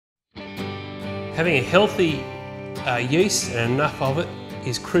Having a healthy yeast and enough of it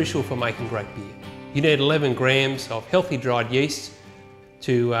is crucial for making great beer. You need 11 grams of healthy dried yeast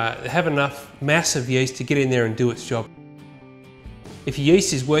to have enough mass of yeast to get in there and do its job. If your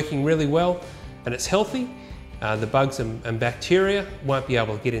yeast is working really well and it's healthy, the bugs and bacteria won't be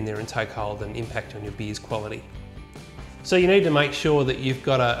able to get in there and take hold and impact on your beer's quality. So you need to make sure that you've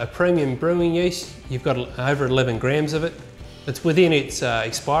got a premium brewing yeast, you've got over 11 grams of it, it's within its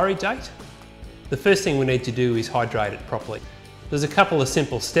expiry date. The first thing we need to do is hydrate it properly. There's a couple of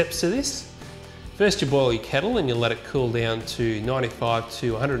simple steps to this. First, you boil your kettle and you let it cool down to 95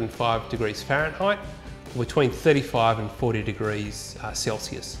 to 105 degrees Fahrenheit, or between 35 and 40 degrees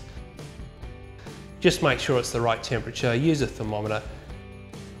Celsius. Just make sure it's the right temperature, use a thermometer.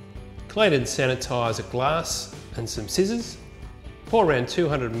 Clean and sanitize a glass and some scissors. Pour around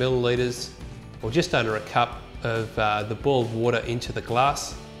 200 millilitres, or just under a cup, of the boiled water into the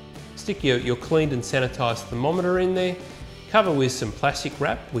glass. Stick your cleaned and sanitised thermometer in there, cover with some plastic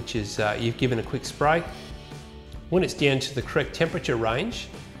wrap, which is you've given a quick spray. When it's down to the correct temperature range,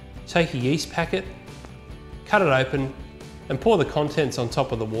 take your yeast packet, cut it open and pour the contents on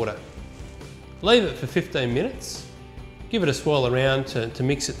top of the water. Leave it for 15 minutes, give it a swirl around to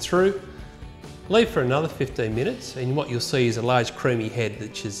mix it through, leave for another 15 minutes and what you'll see is a large creamy head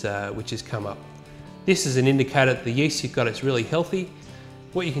which has come up. This is an indicator that the yeast you've got is really healthy.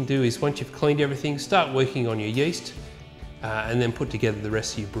 What you can do is once you've cleaned everything, start working on your yeast and then put together the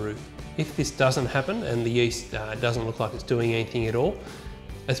rest of your brew. If this doesn't happen and the yeast doesn't look like it's doing anything at all,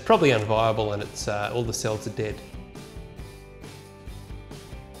 it's probably unviable and all the cells are dead.